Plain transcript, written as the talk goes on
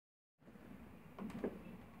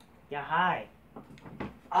Yeah, hi.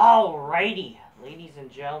 Alrighty, ladies and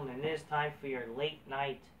gentlemen, it is time for your late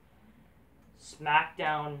night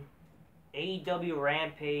Smackdown, AEW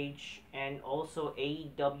Rampage, and also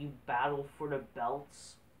AEW Battle for the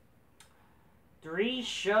Belts. 3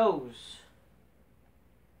 shows,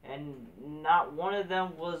 and not one of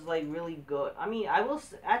them was like really good. I mean, I will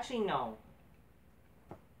actually no.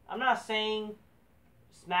 I'm not saying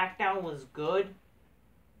Smackdown was good.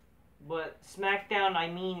 But SmackDown, I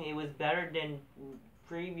mean, it was better than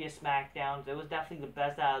previous SmackDowns. It was definitely the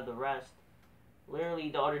best out of the rest. Literally,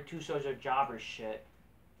 the other 2 shows are jobber shit.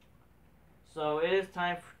 So it is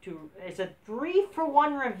time it's a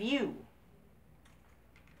 3-for-1 review.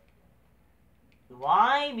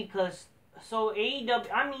 Why? Because, so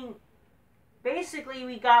AEW, I mean, basically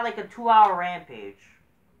we got like a 2-hour Rampage.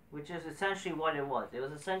 Which is essentially what it was. It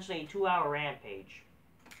was essentially a 2-hour Rampage.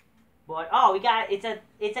 But it's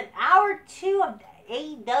an hour 2 of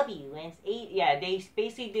AEW, and they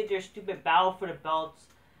basically did their stupid Battle for the Belts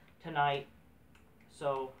tonight.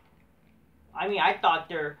 So, I mean, I thought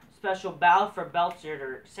their special Battle for Belts are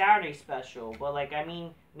their Saturday special, but like, I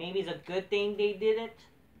mean, maybe it's a good thing they did it.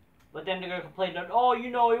 But then they're gonna complain that, oh, you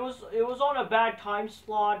know, it was on a bad time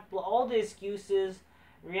slot, all the excuses.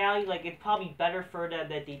 In reality, like, it's probably better for them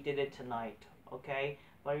that they did it tonight, okay?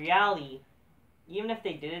 But in reality, even if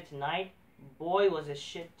they did it tonight, boy, was it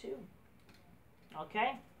shit too.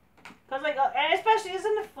 Okay? Because, like, and especially,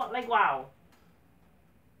 isn't it fun? Like, wow.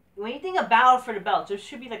 When you think of Battle for the Belts, there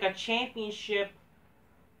should be, like, a championship,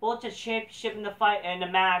 both the championship and the fight, and the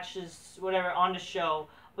matches, whatever, on the show.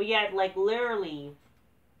 But yet, like, literally,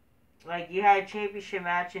 like, you had a championship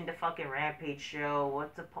match in the fucking Rampage show.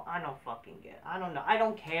 What's the point? I don't fucking get it. I don't know. I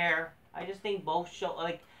don't care. I just think both show,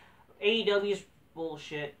 like, AEW's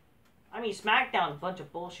bullshit. I mean, SmackDown, a bunch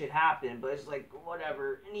of bullshit happened, but it's like,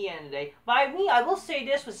 whatever, in the end of the day. But I will say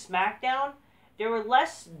this with SmackDown, they were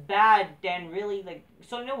less bad than really, like,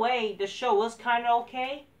 so in a way, the show was kind of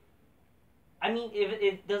okay. I mean,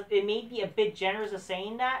 it may be a bit generous of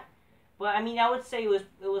saying that, but I mean, I would say it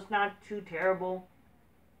was not too terrible.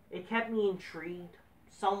 It kept me intrigued,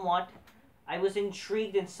 somewhat. I was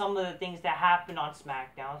intrigued in some of the things that happened on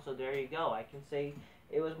SmackDown, so there you go. I can say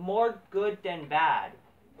it was more good than bad.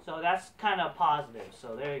 So that's kind of positive.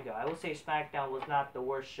 So there you go. I will say SmackDown was not the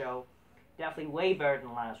worst show. Definitely way better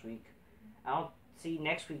than last week. I don't see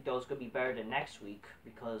next week though is going to be better than next week.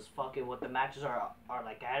 Because fucking what the matches are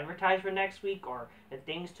like advertised for next week. Or the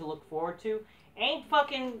things to look forward to. Ain't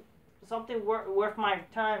fucking something worth my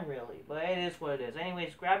time really. But it is what it is.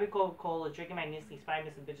 Anyways, grab your Coca-Cola. Drinking my Nissan. 5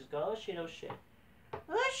 minutes and bitches go. Oh shit, oh shit.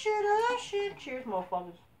 Oh shit, oh shit. Cheers,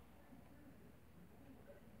 motherfuckers.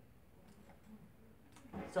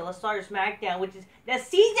 So let's start with SmackDown, which is the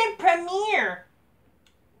season premiere.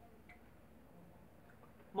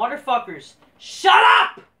 Motherfuckers, shut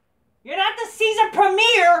up! You're not the season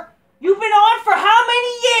premiere. You've been on for how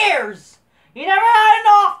many years? You never had an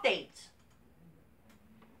off date.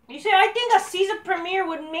 You see, I think a season premiere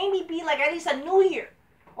would maybe be like at least a New Year,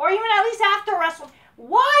 or even at least after WrestleMania.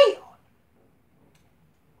 Why?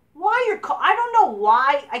 I don't know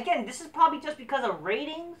why. Again, this is probably just because of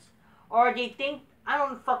ratings, or they think. I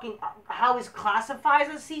don't fucking how it's classified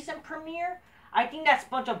as a season premiere. I think that's a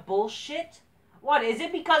bunch of bullshit. What, is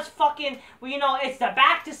it because fucking, well, you know, it's the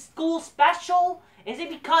back to school special? Is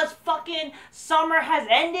it because fucking summer has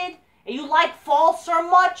ended and you like fall so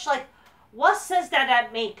much? Like, what says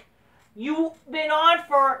that make? You've been on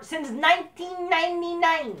since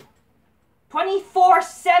 1999.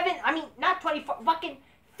 24/7, I mean, not 24, fucking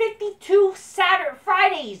 52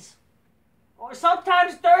 Fridays. Or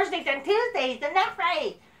sometimes Thursdays and Tuesdays and not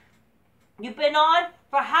Fridays. You've been on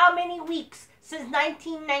for how many weeks? Since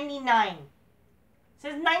 1999.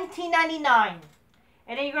 Since 1999.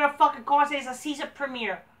 And then you're gonna fucking call and say it's a season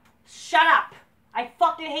premiere. Shut up. I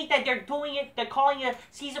fucking hate that they're doing it. They're calling it a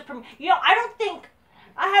season premiere. You know, I don't think...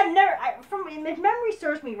 if memory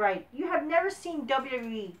serves me right, you have never seen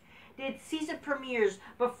WWE did season premieres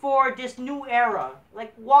before this new era.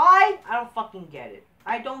 Like, why? I don't fucking get it.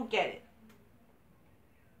 I don't get it.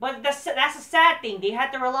 But that's a sad thing. They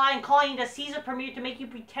had to rely on calling it a season premiere to make you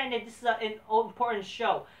pretend that this is an important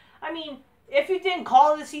show. I mean, if you didn't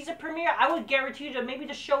call it a season premiere, I would guarantee you that maybe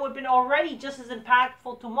the show would have been already just as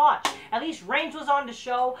impactful to watch. At least Reigns was on the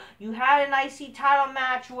show. You had an IC title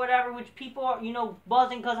match or whatever, which people are, you know,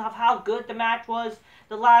 buzzing because of how good the match was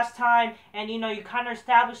the last time. And, you know, you're kind of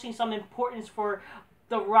establishing some importance for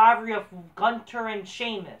the rivalry of GUNTHER and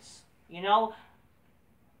Sheamus. You know?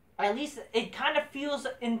 At least it kind of feels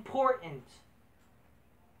important.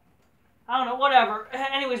 I don't know, whatever.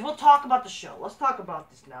 Anyways, we'll talk about the show. Let's talk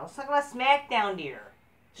about this now. Let's talk about SmackDown here.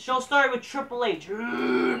 Show started with Triple H.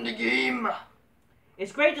 In the game.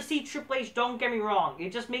 It's great to see Triple H, don't get me wrong.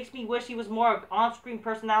 It just makes me wish he was more on-screen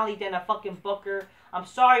personality than a fucking booker. I'm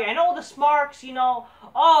sorry, I know the smarks, you know.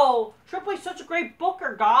 Oh, Triple H is such a great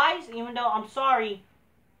booker, guys. Even though, I'm sorry.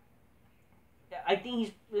 I think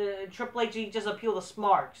he's, Triple H, he just appeal to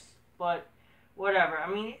smarks. But, whatever. I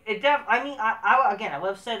mean, I would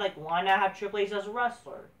have said, like, why not have Triple H as a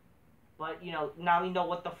wrestler? But, you know, now we know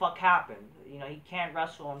what the fuck happened. You know, he can't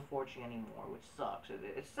wrestle, unfortunately, anymore, which sucks.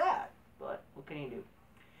 It's sad. But what can you do?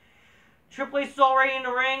 Triple H is already in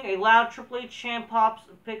the ring. A loud Triple H chant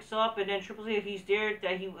picks up, and then Triple H, if he's there,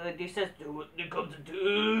 that they says, there comes a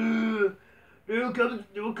time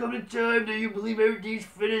that you believe everything's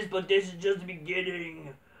finished, but this is just the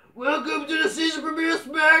beginning. Welcome to the season premiere of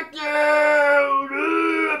Smackdown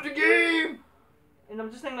of the game. And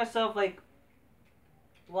I'm just thinking to myself, like,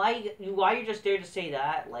 why you're just there to say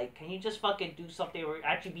that? Like, can you just fucking do something or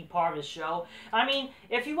actually be part of the show? I mean,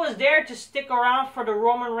 if he was there to stick around for the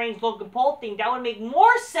Roman Reigns Logan Paul thing, that would make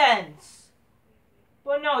more sense.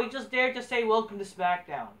 But no, he's just there to say welcome to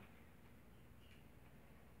SmackDown.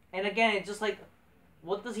 And again, it's just like,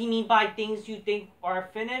 what does he mean by things you think are a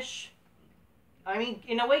finish? I mean,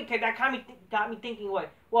 in a way, that kind of got me thinking,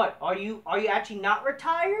 what? Are you actually not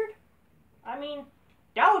retired? I mean,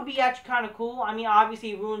 that would be actually kind of cool. I mean,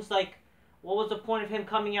 obviously, it ruins, like, what was the point of him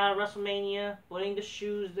coming out of WrestleMania, putting the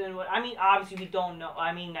shoes, and what? I mean, obviously, we don't know.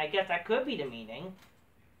 I mean, I guess that could be the meaning.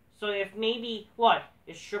 So, if maybe,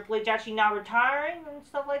 is Triple H actually not retiring and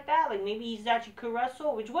stuff like that? Like, maybe he's actually could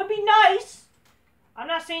wrestle, which would be nice. I'm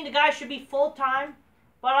not saying the guy should be full-time,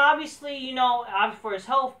 but obviously, you know, for his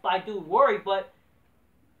health, I do worry, but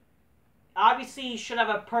obviously, he should have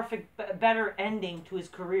a better ending to his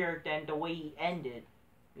career than the way he ended.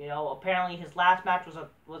 You know, apparently his last match was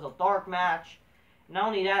a dark match. Not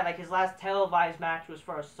only that, like, his last televised match was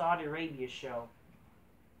for a Saudi Arabia show.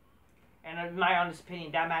 And in my honest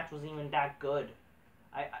opinion, that match wasn't even that good.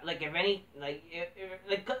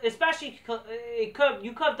 Especially, you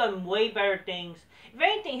could have done way better things. If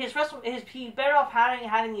anything, he's better off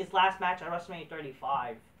having his last match at WrestleMania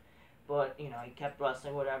 35. But, you know, he kept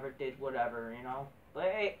wrestling, did whatever, you know. But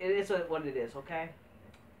hey, it is what it is, okay?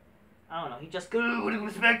 I don't know, he just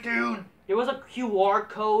goes back down. There was a QR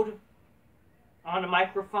code on the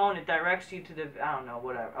microphone. It directs you to the, I don't know,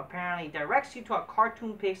 whatever. Apparently, it directs you to a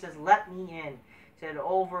cartoon page that says, "Let me in." Said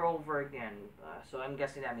over again. So I'm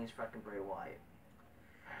guessing that means fucking Bray Wyatt.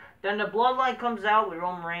 Then the Bloodline comes out with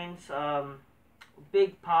Roman Reigns.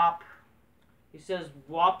 Big pop. He says,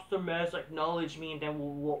 "Whopster mess, acknowledge me," and then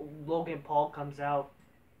Logan Paul comes out.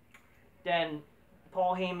 Then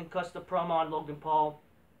Paul Heyman cuts the promo on Logan Paul.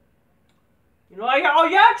 You know, oh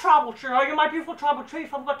yeah, Tribal Chief, oh, you're my beautiful Tribal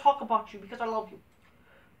Chief, I'm gonna talk about you because I love you.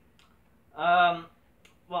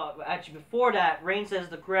 Well, actually, before that, Reigns says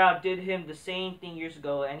the crowd did him the same thing years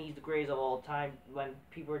ago, and he's the greatest of all time, when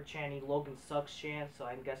people were chanting Logan sucks chants, so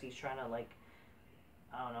I guess he's trying to, like,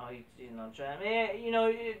 I don't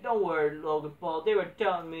know, don't worry, Logan Paul, they were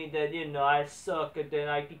telling me that, you know, I suck, and then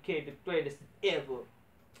I became the greatest ever.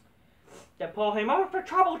 That Paul Heyman, I'm the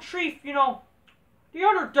Tribal Chief, you know, the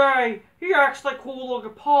other day, he acts like who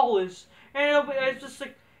Logan Paul is, and it's just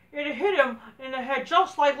like, it hit him in the head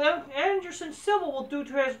just like Anderson Silva will do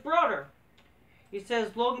to his brother. He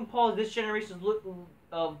says Logan Paul is this generation's look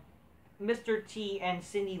of Mr. T and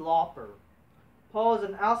Cyndi Lauper. Paul is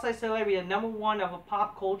an outside celebrity, the #1 of a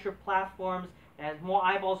pop culture platforms that has more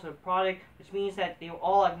eyeballs to the product, which means that they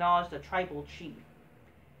all acknowledge the Tribal Chief.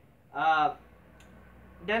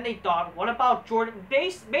 Then they thought, what about Jordan?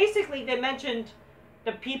 Basically, they mentioned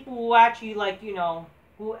the people who actually, like, you know,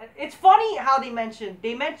 who, it's funny how they mentioned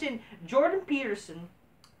Jordan Peterson,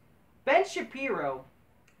 Ben Shapiro,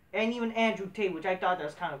 and even Andrew Tate, which I thought that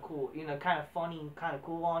was kind of cool, you know, kind of funny and kind of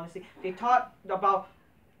cool, honestly. They talked about,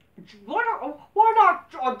 why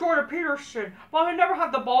not Jordan Peterson? Well, he never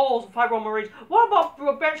had the balls to fight Roman Reigns. What about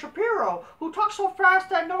Ben Shapiro, who talks so fast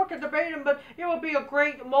that no one can debate him, but it would be a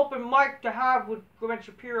great open mic to have with Ben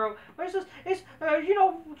Shapiro. But you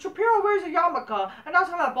know, Shapiro wears a yarmulke and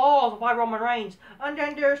doesn't have the balls to fight Roman Reigns. And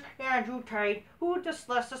then there's Andrew Tate, who just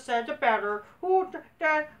less said the better, who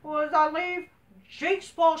then was, I believe, Jake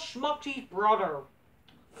Paul Schmucky's brother.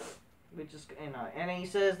 Which is, you know, and he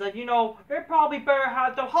says that, you know, they probably better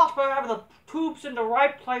have the hospital have the tubes in the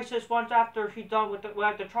right places once after he's done with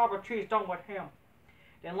the Tribal Chief's done with him.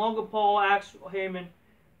 Then Logan Paul asks Heyman,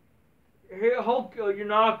 you're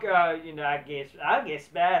not, I get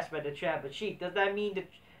smashed by the Tribal Chief. Does that mean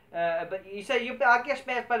that? But you say I get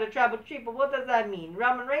smashed by the Tribal Chief, but what does that mean?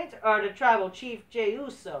 Roman Reigns or the Tribal Chief Jey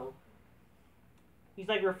Uso? he's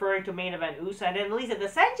like referring to main event Uso, and then at least the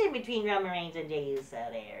dissension between Roman Reigns and Jey Uso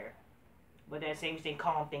there. But then Sami Zayn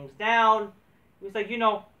calmed things down. He was like, you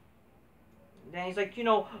know, then he's like, you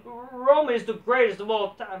know, Roman is the greatest of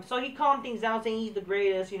all time. So he calmed things down, saying he's the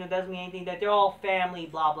greatest, you know, doesn't mean anything, that they're all family,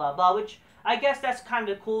 blah, blah, blah, which I guess that's kind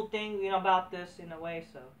of the cool thing, you know, about this in a way,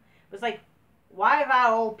 so. It's like, why of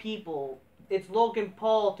all people, it's Logan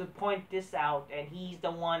Paul to point this out, and he's the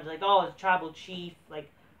one, like, oh, it's tribal chief, like,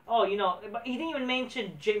 oh, you know, but he didn't even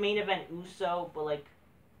mention main event Uso, but, like,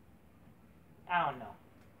 I don't know.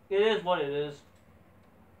 It is what it is.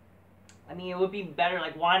 I mean, it would be better,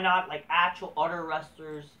 like, why not, like, actual other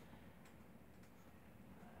wrestlers?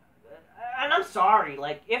 And I'm sorry,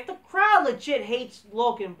 like, if the crowd legit hates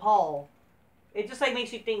Logan Paul, it just, like,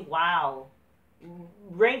 makes you think, wow,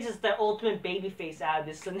 Reigns is the ultimate babyface out of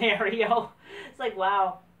this scenario. It's like,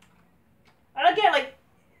 wow. And again, like,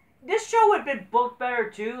 this show would have been booked better,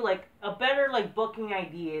 too. Like, a better, like, booking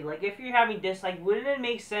idea. Like, if you're having this, like, wouldn't it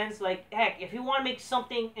make sense? Like, heck, if you want to make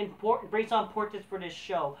something important, bring some importance for this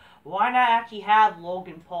show, why not actually have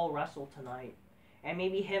Logan Paul wrestle tonight? And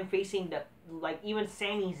maybe him facing the, like, even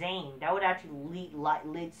Sami Zayn. That would actually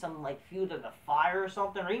lead some, like, feud of the fire or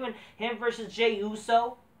something. Or even him versus Jey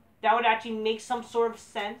Uso. That would actually make some sort of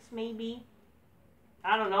sense, maybe.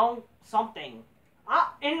 I don't know. Something.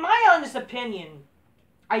 In my honest opinion,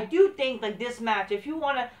 I do think, like, this match, if you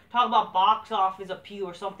want to talk about box office appeal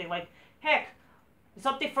or something, like, heck,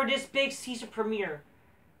 something for this big season premiere,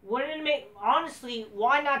 wouldn't it make, honestly,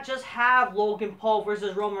 why not just have Logan Paul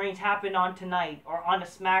versus Roman Reigns happen on tonight, or on a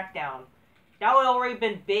SmackDown? That would already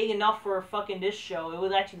been big enough for fucking this show. It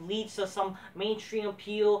would actually lead to some mainstream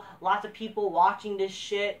appeal, lots of people watching this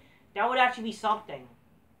shit. That would actually be something.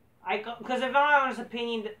 Because in my honest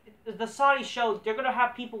opinion, the Saudi show, they're going to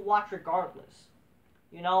have people watch regardless.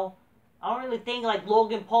 You know? I don't really think, like,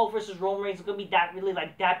 Logan Paul versus Roman Reigns is going to be that, really,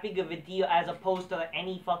 like, that big of a deal as opposed to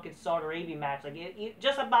any fucking Saudi Arabia match. Like,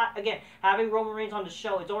 just about, again, having Roman Reigns on the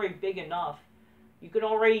show, it's already big enough. You could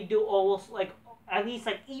already do almost, like, at least,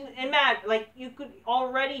 like, even in that, like, you could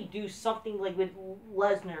already do something, like, with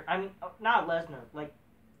Lesnar. I mean, not Lesnar, like,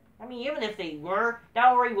 I mean, even if they were, that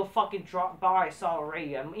already will fucking drop by Saudi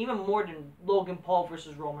Arabia. I mean, even more than Logan Paul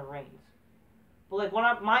versus Roman Reigns. But,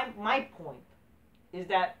 like, my point is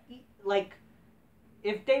that, like,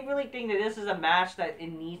 if they really think that this is a match that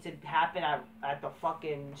it needs to happen at the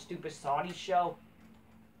fucking stupid Saudi show,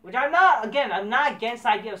 which I'm not against the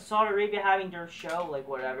idea of Saudi Arabia having their show, like,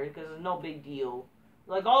 whatever, because it's no big deal.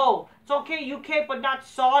 Like, oh, it's okay, UK, but not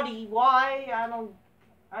Saudi. Why?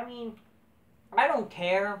 I don't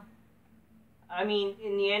care. I mean,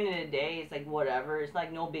 in the end of the day, it's like, whatever. It's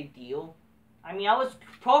like, no big deal. I mean, I was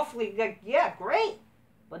perfectly, like, yeah, great.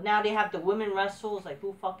 But now they have the women wrestles. Like,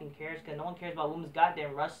 who fucking cares? Because no one cares about women's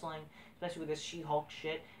goddamn wrestling. Especially with this She-Hulk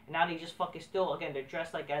shit. And now they just fucking still, again, they're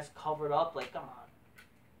dressed, like, as covered up. Like, come on.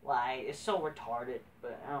 Like, it's so retarded.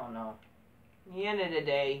 But, I don't know. At the end of the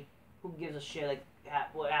day, who gives a shit, like,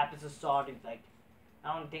 what happens to Saudi? Like,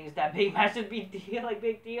 I don't think it's that big, massive big deal. Like,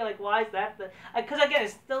 big deal. Like, why is that? Because, again, I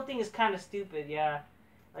still think it's kind of stupid, yeah.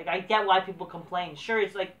 Like, I get why people complain. Sure,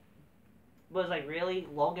 it's like, but it's like, really?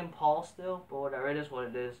 Logan Paul still? But whatever, it is what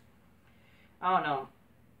it is. I don't know.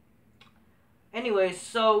 Anyways,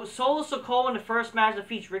 so Solo Sikoa in the first match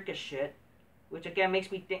defeats Ricochet. Which, again,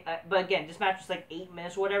 makes me think... but, again, this match was like 8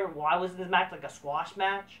 minutes or whatever. Why wasn't this match like a squash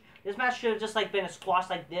match? This match should have just, like, been a squash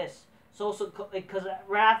like this. Because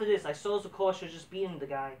right after this, like, Solo Sikoa should have just beaten the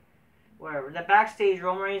guy. Whatever. The backstage,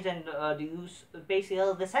 Roman Reigns and the Uso... Basically,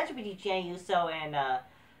 the essential between Jey Uso and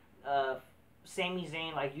Sami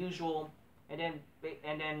Zayn, like usual. And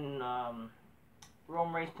then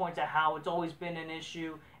Roman Reigns points out how it's always been an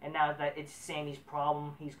issue, and now that it's Sami's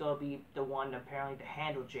problem, he's gonna be the one apparently to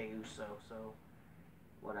handle Jey Uso. So,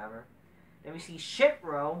 whatever. Then we see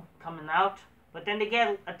Shit-Row coming out, but then they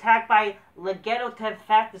get attacked by Legado del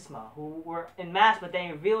Fantasma, who were in mask, but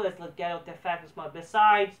they reveal it's Legado del Fantasma.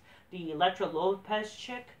 Besides the Elektra Lopez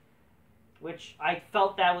chick, which I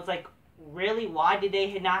felt that was like, really, why did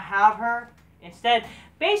they not have her? Instead,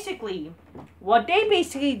 basically, what they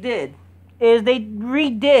basically did is they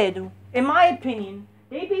redid, in my opinion,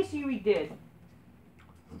 they basically redid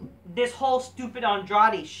this whole stupid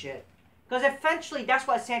Andrade shit. Because eventually, that's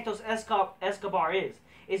what Santos Escobar is.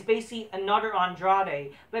 It's basically another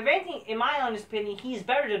Andrade. But if anything, in my honest opinion, he's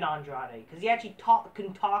better than Andrade. Because he actually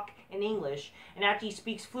can talk in English and actually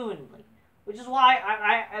speaks fluently. Which is why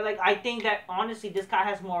I think that, honestly, this guy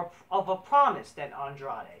has more of a promise than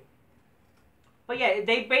Andrade. But yeah,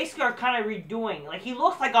 they basically are kind of redoing. Like, he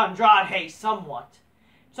looks like Andrade somewhat.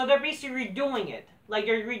 So they're basically redoing it. like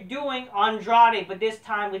you're redoing Andrade, but this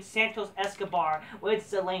time with Santos Escobar with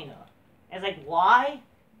Zelina. And it's like, why?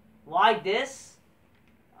 Why this?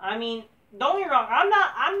 I mean, don't get me wrong.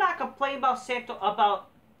 I'm not complaining about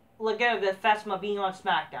Logan the Fantasma being on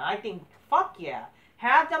SmackDown. I think, fuck yeah.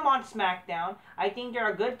 Have them on SmackDown. I think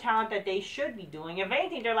they're a good talent that they should be doing. If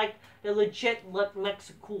anything, they're like the legit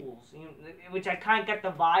Mexicools, which I kind of get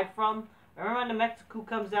the vibe from. Remember when the Mexico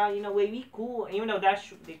comes out, we cool, even though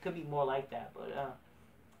they could be more like that. But it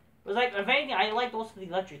was like, if anything, I liked also the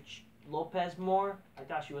Electric Lopez more. I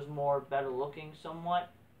thought she was more better looking,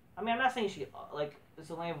 somewhat. I mean, I'm not saying she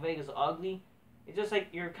Zelina Vega's ugly. It's just like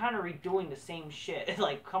you're kind of redoing the same shit.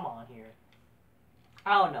 Like, come on here.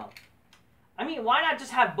 I don't know. I mean, why not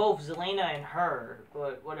just have both Zelina and her?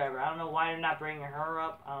 But whatever. I don't know why they're not bringing her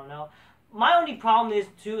up. I don't know. My only problem is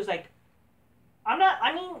too is like,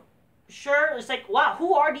 sure, it's like, wow,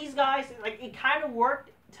 who are these guys? Like, it kind of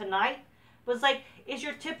worked tonight, but it's like, it's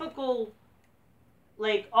your typical,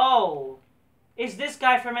 like, oh, is this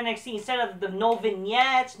guy from NXT instead of the no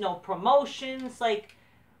vignettes, no promotions, like.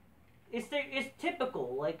 It's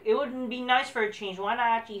typical. Like, it wouldn't be nice for a change. Why not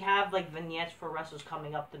actually have, like, vignettes for wrestlers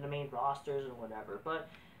coming up to the main rosters or whatever? But,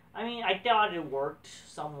 I mean, I thought it worked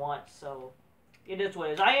somewhat, so it is what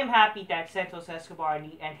it is. I am happy that Santos Escobar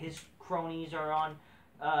and his cronies are on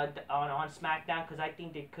SmackDown, because I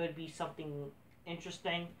think there could be something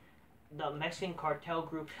interesting. The Mexican cartel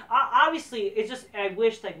group. Obviously, it's just, I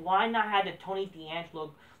wish, like, why not have the Tony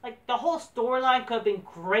D'Angelo? Like, the whole storyline could have been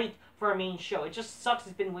great for a main show. It just sucks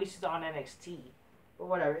it's been wasted on NXT. But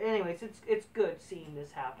whatever. Anyways, it's good seeing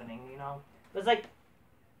this happening, It's like,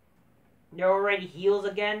 they're already heels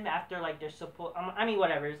again after, like, they're supposed... I mean,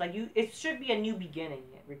 whatever. It's like, it should be a new beginning,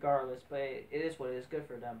 regardless. But it is what it is. Good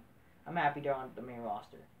for them. I'm happy they're on the main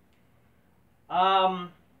roster.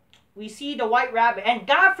 We see the White Rabbit, and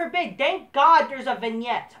God forbid, thank God there's a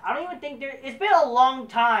vignette. I don't even think it's been a long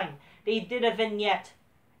time they did a vignette.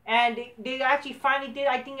 And they actually finally did,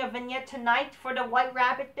 I think, a vignette tonight for the White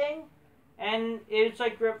Rabbit thing. And it's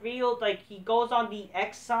like revealed, like, he goes on the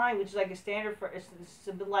X sign, which is like a standard for, it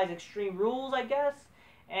symbolizes Extreme Rules, I guess.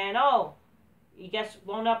 And he gets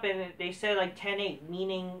blown up, and they said like 10-8,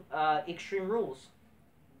 meaning Extreme Rules.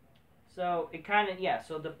 So, it kind of, yeah,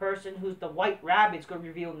 so the person who's the White Rabbit's going to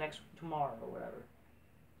reveal tomorrow or whatever.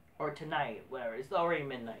 Or tonight, whatever. It's already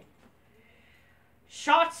midnight.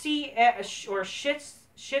 Shotzi, or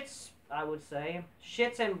Shits, I would say.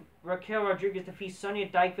 Shits and Raquel Rodriguez defeat Sonya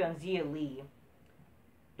Dykefield and Zia Lee.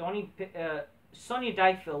 Sonya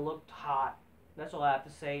Dykefield looked hot. That's all I have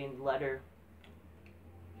to say in the letter.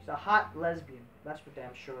 She's a hot lesbian. That's for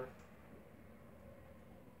damn sure.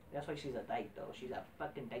 That's why she's a dyke, though. She's a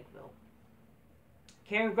fucking Dykeville.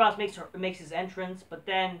 Karen Cross makes his entrance, but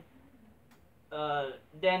then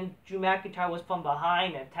Drew McIntyre was from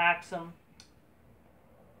behind and attacks him.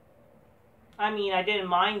 I mean, I didn't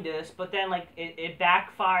mind this, but then, like, it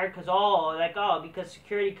backfired because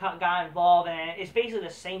security got involved, and it's basically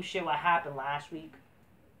the same shit what happened last week.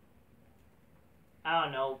 I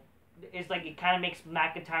don't know. It's like it kind of makes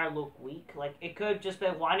McIntyre look weak. Like, it could have just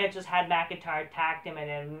been, why not just had McIntyre attack him and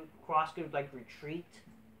then Cross could, like, retreat?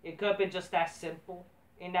 It could have been just that simple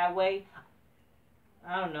in that way.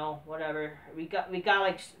 I don't know, whatever. We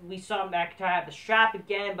saw McIntyre have the strap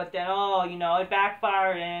again, but then, it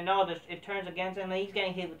backfired, and, it turns against him, and he's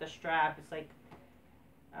getting hit with the strap. It's like,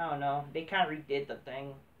 I don't know. They kind of redid the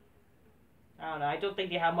thing. I don't know. I don't think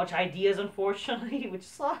they have much ideas, unfortunately, which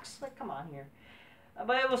sucks. Like, come on here.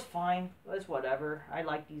 But it was fine. It's whatever. I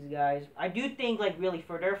like these guys. I do think, like, really,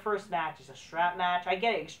 for their first match, it's a strap match. I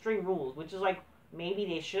get it, Extreme Rules, which is, like, maybe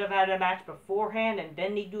they should have had a match beforehand, and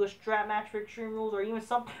then they do a strap match for Extreme Rules, or even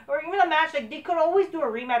a match, like, they could always do a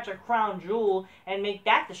rematch of Crown Jewel and make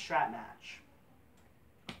that the strap match.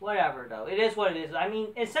 Whatever, though. It is what it is. I mean,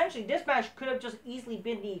 essentially, this match could have just easily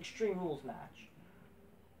been the Extreme Rules match.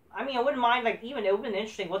 I mean, I wouldn't mind, like, even, it would have been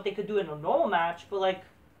interesting what they could do in a normal match, but, like,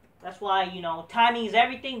 that's why, timing is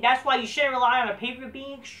everything. That's why you shouldn't rely on a pay-per-view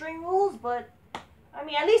being Extreme Rules, but, I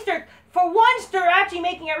mean, at least for once, they're actually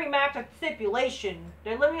making every match a stipulation.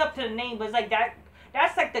 They're living up to the name, but it's like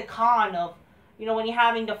that's like the con of, when you're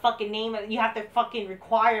having the fucking name, you have to fucking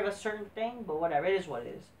require a certain thing, but whatever, it is what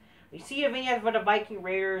it is. We see a vignette for the Viking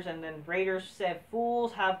Raiders, and then Raiders said,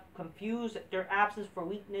 fools have confused their absence for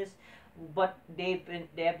weakness, but they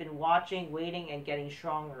have been watching, waiting, and getting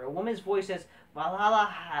stronger. A woman's voice says,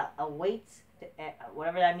 Valhalla awaits,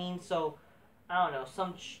 whatever that means. So, I don't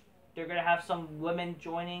know, they're going to have some women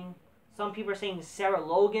joining. Some people are saying Sarah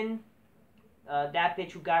Logan, that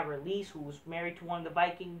bitch who got released, who was married to one of the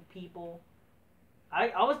Viking people.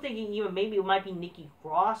 I was thinking even maybe it might be Nikki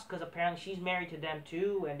Cross, because apparently she's married to them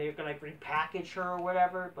too, and they're gonna like repackage her or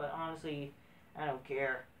whatever. But honestly, I don't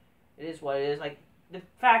care. It is what it is. Like, the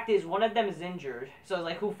fact is, one of them is injured, so it's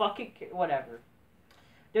like, who fucking cares? Whatever.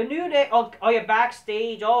 The New Day, oh yeah,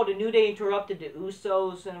 backstage, the New Day interrupted the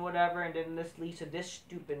Usos and whatever, and then this leads to this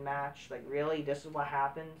stupid match. Like, really? This is what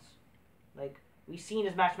happens? Like, we've seen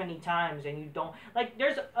this match many times, and you don't, like,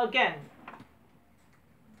 there's, again,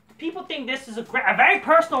 people think this is a very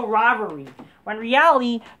personal rivalry, when in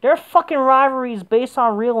reality, their fucking rivalry is based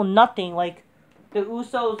on real nothing. Like, the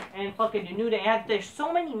Usos and fucking the New Day, there's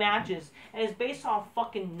so many matches, and it's based on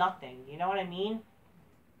fucking nothing, you know what I mean?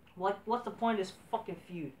 What's the point of this fucking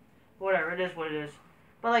feud? Whatever, it is what it is.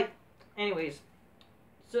 But, like, anyways,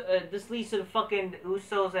 so this leads to the fucking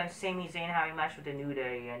Usos and Sami Zayn having a match with the New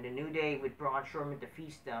Day, and the New Day with Braun Strowman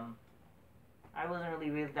defeats them. I wasn't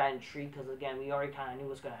really that intrigued, because, again, we already kind of knew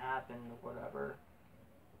what's going to happen, or whatever.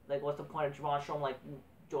 Like, what's the point of Braun Strowman, like,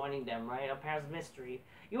 joining them, right? Apparently it's mystery.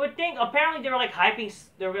 You would think, apparently they were, like, hyping,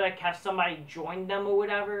 they were going to, like, have somebody join them or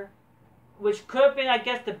whatever. Which could have been, I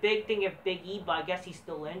guess, the big thing if Big E, but I guess he's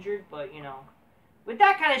still injured. But, you know, with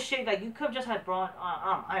that kind of shit, like, you could have just had Braun.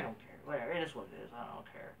 I don't care. Whatever. It is what it is. I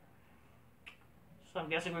don't care. So I'm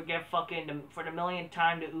guessing we're getting fucking, for the millionth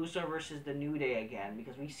time, the Uso versus the New Day again.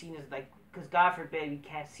 Because we've seen this, like, because God forbid we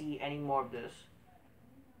can't see any more of this.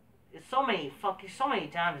 It's so many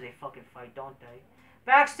times they fucking fight, don't they?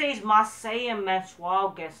 Backstage, Masay and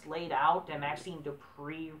Mansoor gets laid out, and Maxine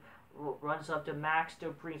Dupree runs up to Max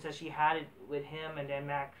Dupree and says she had it with him, and then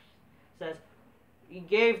Max says he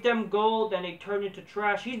gave them gold and they turned into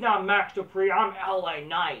trash. He's not Max Dupree, I'm LA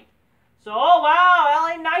Knight. So, oh wow,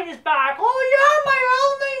 LA Knight is back. Oh yeah, my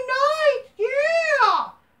LA Knight,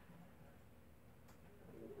 yeah!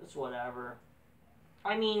 It's whatever.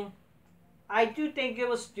 I mean, I do think it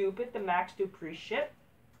was stupid, the Max Dupree shit.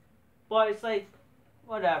 But it's like,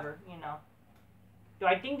 whatever, you know. Do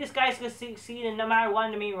I think this guy's going to succeed in no matter what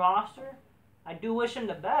in the main roster? I do wish him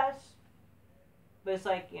the best. But it's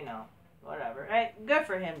like, you know, whatever. Hey, good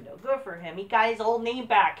for him, though. Good for him. He got his old name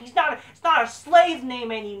back. It's not a slave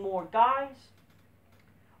name anymore, guys.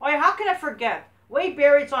 Oh, yeah, how can I forget? Wade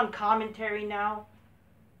Barrett's on commentary now.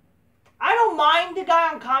 I don't mind the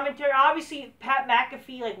guy on commentary. Obviously, Pat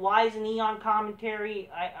McAfee, like, why isn't he on commentary?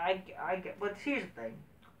 But here's the thing.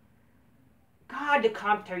 God, the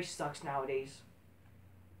commentary sucks nowadays.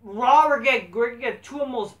 Raw, we're get two of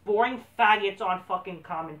the most boring faggots on fucking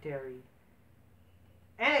commentary.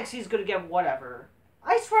 NXT's gonna get whatever.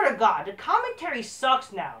 I swear to God, the commentary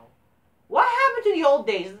sucks now. What happened to the old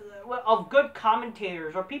days of good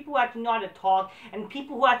commentators, or people who actually know how to talk, and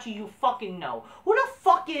people who actually you fucking know? Who the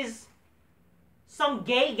fuck is some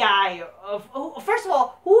gay guy? First of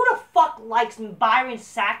all, who the fuck likes Byron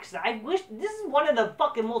Saxton? I wish, this is one of the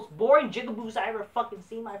fucking most boring jigaboos I ever fucking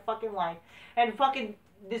seen in my fucking life. And fucking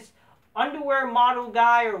this underwear model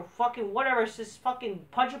guy or fucking whatever, it's this fucking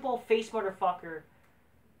punchable face motherfucker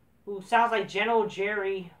who sounds like General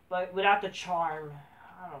Jerry but without the charm.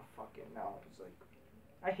 I don't fucking know. It's like,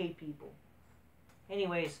 I hate people.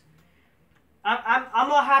 Anyways, I'm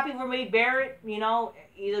not happy for Wade Barrett. You know,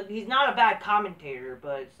 he's not a bad commentator,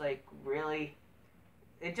 but it's like, really,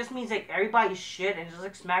 it just means like everybody's shit, and just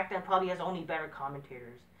like SmackDown probably has only better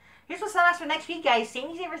commentators. Here's what's on us for next week, guys.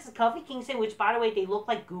 Sami Zayn versus Kofi Kingston, which, by the way, they look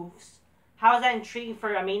like goofs. How is that intriguing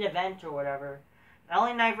for a main event or whatever?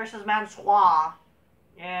 LA Knight versus Mansoor.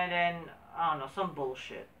 And then, I don't know, some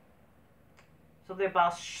bullshit. Something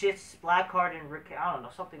about shits, Blackheart and Rick. I don't know,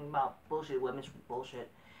 something about bullshit, women's bullshit.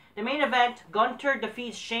 The main event, Gunther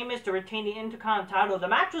defeats Sheamus to retain the Intercontinental title. The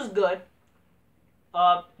match was good.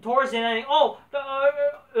 Towards the end, it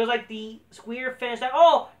was like the square finish. Like,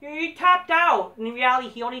 oh, he tapped out. In reality,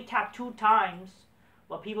 he only tapped 2 times.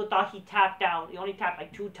 Well, people thought he tapped out. He only tapped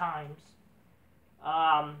like 2 times.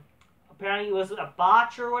 Apparently, it was a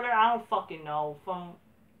botch or whatever. I don't fucking know.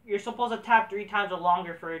 You're supposed to tap 3 times or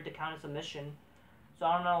longer for it to count as submission. So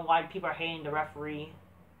I don't know why people are hating the referee.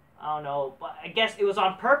 I don't know, but I guess it was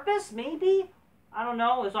on purpose, maybe? I don't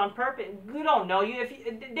know, it was on purpose. We don't know.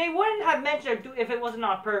 They wouldn't have mentioned it if it wasn't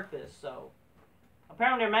on purpose, so.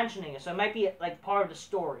 Apparently they're mentioning it, so it might be, like, part of the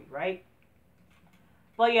story, right?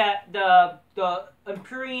 But yeah, the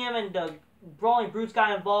Imperium and the Brawling Brutes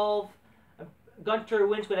got involved. Gunther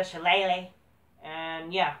wins with a shillelagh.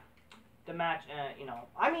 And yeah, the match, you know,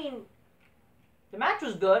 I mean, the match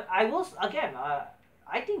was good. I will, again,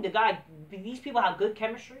 I think these people have good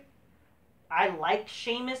chemistry. I like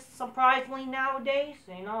Sheamus, surprisingly, nowadays,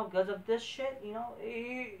 you know, because of this shit, you know.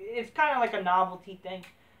 It's kind of like a novelty thing.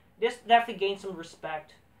 This definitely gained some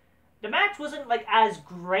respect. the match wasn't like as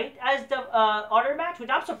great as the other match, which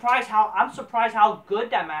I'm surprised how good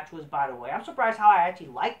that match was. By the way, I'm surprised how I actually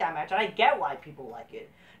liked that match. And I get why people like it.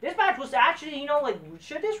 This match was actually, you know, like,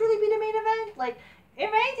 should this really be the main event? Like,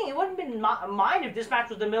 if anything, it wouldn't have been mine if this match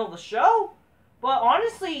was the middle of the show. But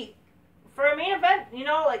honestly, for a main event, you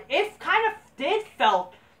know, like, it kind of did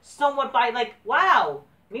felt somewhat by, like, wow,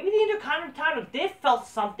 maybe the Intercontinental title did felt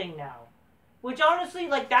something now. Which, honestly,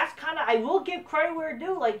 like, that's kind of, I will give credit where it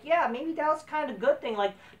due. Like, yeah, maybe that was kind of a good thing.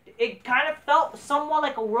 Like, it kind of felt somewhat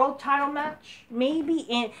like a world title match. Maybe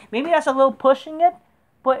that's a little pushing it,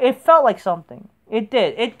 but it felt like something. It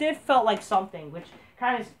did. It did felt like something, which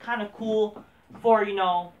is kind of cool for, you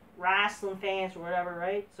know, wrestling fans or whatever,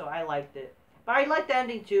 right? So I liked it. But I liked the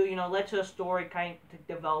ending, too. You know, led to a story kind of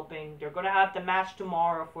developing. They're going to have the match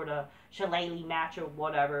tomorrow for the Shillelagh match or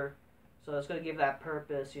whatever. So it's going to give that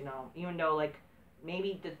purpose, you know. Even though, like,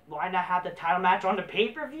 maybe, why not have the title match on the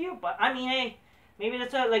pay-per-view? But, I mean, hey, maybe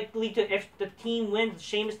that's a, like, lead to, if the team wins, the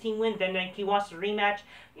Sheamus team wins, then he wants to rematch.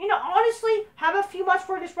 You know, honestly, have a few months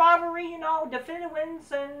for this rivalry, you know, definitive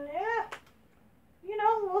wins, and, yeah. You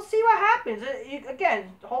know, we'll see what happens. Again,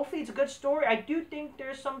 hopefully it's a good story. I do think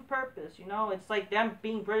there's some purpose, you know. It's like them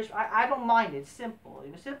being British. I don't mind it. It's simple.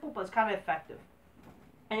 It's simple, but it's kind of effective.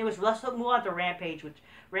 Anyways, let's move on to Rampage, which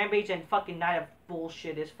Rampage and fucking Night of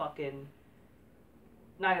Bullshit is fucking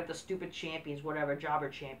Night of the Stupid Champions, whatever, Jobber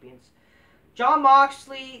Champions. Jon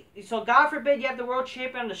Moxley, so God forbid you have the World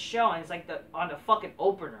Champion on the show, and it's like on the fucking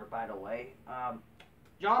opener, by the way.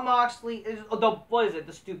 Jon Moxley is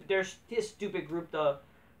there's his stupid group, the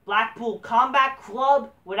Blackpool Combat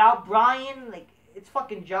Club without Brian, like. It's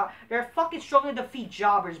fucking they're fucking struggling to defeat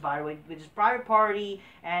jobbers, by the way, which is Private Party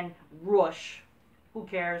and Rush. Who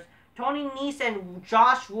cares? Tony Nese and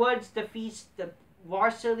Josh Woods defeats the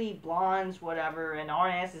Varsity Blondes, whatever, and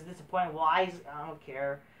RNS is disappointed. Why? I don't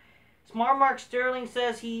care. Smart Mark Sterling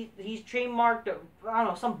says he's trademarked, I don't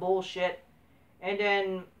know, some bullshit. And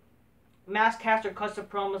then Maskcaster cut a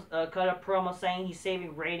promo saying he's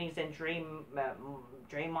saving ratings and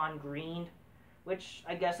Draymond Green. Which,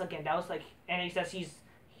 I guess, again, that was like, and he says he's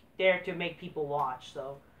there to make people watch,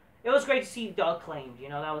 so. It was great to see the Acclaimed, you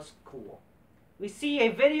know, that was cool. We see a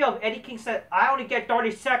video of Eddie King said, I only get 30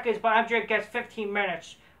 seconds, but MJ gets 15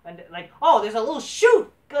 minutes. And like, oh, there's a little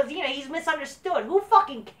shoot, because, you know, he's misunderstood. Who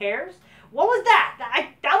fucking cares? What was that?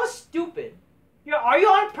 That was stupid. You know, are you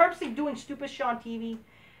on purposely doing stupid shit on TV?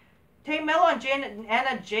 Tay Mello and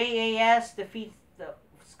Anna JAS defeats the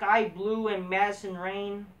Sky Blue and Madison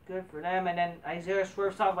Rain. Good for them. And then Isaiah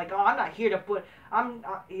swerves off like, oh, I'm not here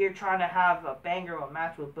trying to have a banger of a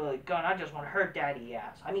match with Billy Gunn. I just want to hurt daddy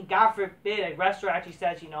ass. I mean, God forbid a wrestler actually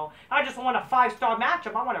says, you know, I just want a 5-star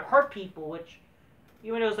matchup. I want to hurt people, which,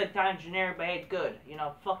 even though it was like kind of generic, but hey, good. You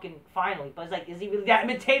know, fucking finally. But it's like, is he really that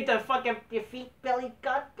imitated to fucking defeat Billy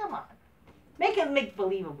Gunn? Come on. Make it make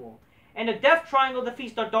believable. And the Death Triangle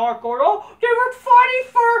defeats the Dark Order. Oh, they were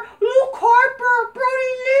fighting for Luke Harper,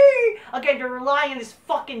 Brody Lee. Again, they're relying on this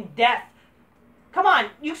fucking death. Come on,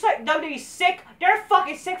 you said WWE's sick? They're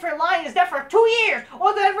fucking sick for relying on this death for 2 years.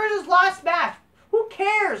 Oh, that versus last match. Who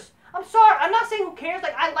cares? I'm sorry. I'm not saying who cares.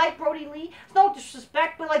 Like, I like Brody Lee. It's no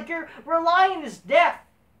disrespect, but like, you're relying on this death.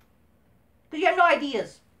 Because you have no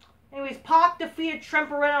ideas. Anyways, Pac defeated Trent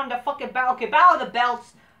Beretta on the fucking battle. Okay, Battle of the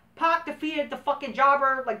Belts. Pac defeated the fucking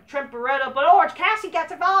jobber, like Trent Beretta, but Orange Cassidy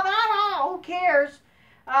gets involved. I don't know, who cares?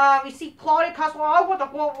 We see Claudia Cosmo. I want the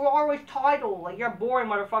ROH title. Like, you're boring,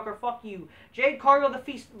 motherfucker. Fuck you. Jade Cargill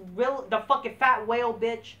defeats the fucking fat whale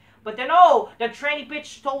bitch. But then, oh, the tranny bitch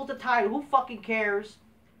stole the title. Who fucking cares?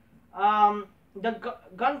 The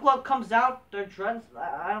Gun Club comes out. They're drunk.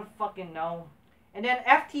 I don't fucking know. And then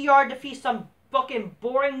FTR defeats some fucking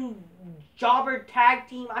boring jobber tag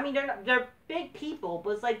team. I mean, they're big people,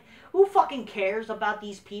 but it's like, who fucking cares about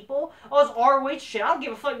these people? Oh, it's ROH shit. I don't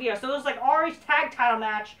give a fuck. Yeah, so it was like ROH tag title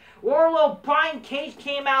match. Warlow, Brian Cage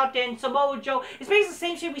came out, and Samoa Joe. It's basically the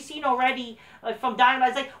same shit we've seen already from Dynamite.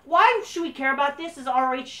 It's like, why should we care about this? Is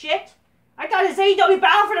ROH shit? I thought it's AEW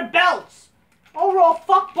Battle for the Belts. Overall,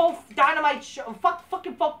 fuck both Dynamite shows. Fuck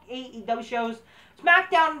AEW shows.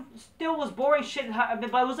 SmackDown still was boring shit, but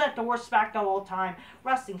it was like the worst SmackDown of all time.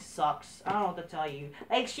 Wrestling sucks. I don't know what to tell you.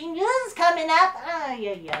 Like, Extreme News is coming up.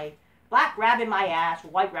 Yay. Black Rabbit my ass.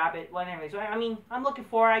 White Rabbit. Well, anyways, I mean, I'm looking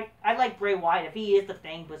for it. I like Bray Wyatt if he is the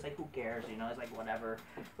thing, but it's like, who cares? You know, it's like, whatever.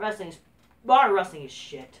 Modern wrestling is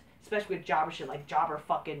shit. Especially with jobber shit like jobber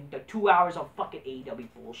fucking, the 2 hours of fucking AEW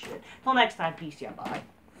bullshit. Till next time, peace, yeah, bye.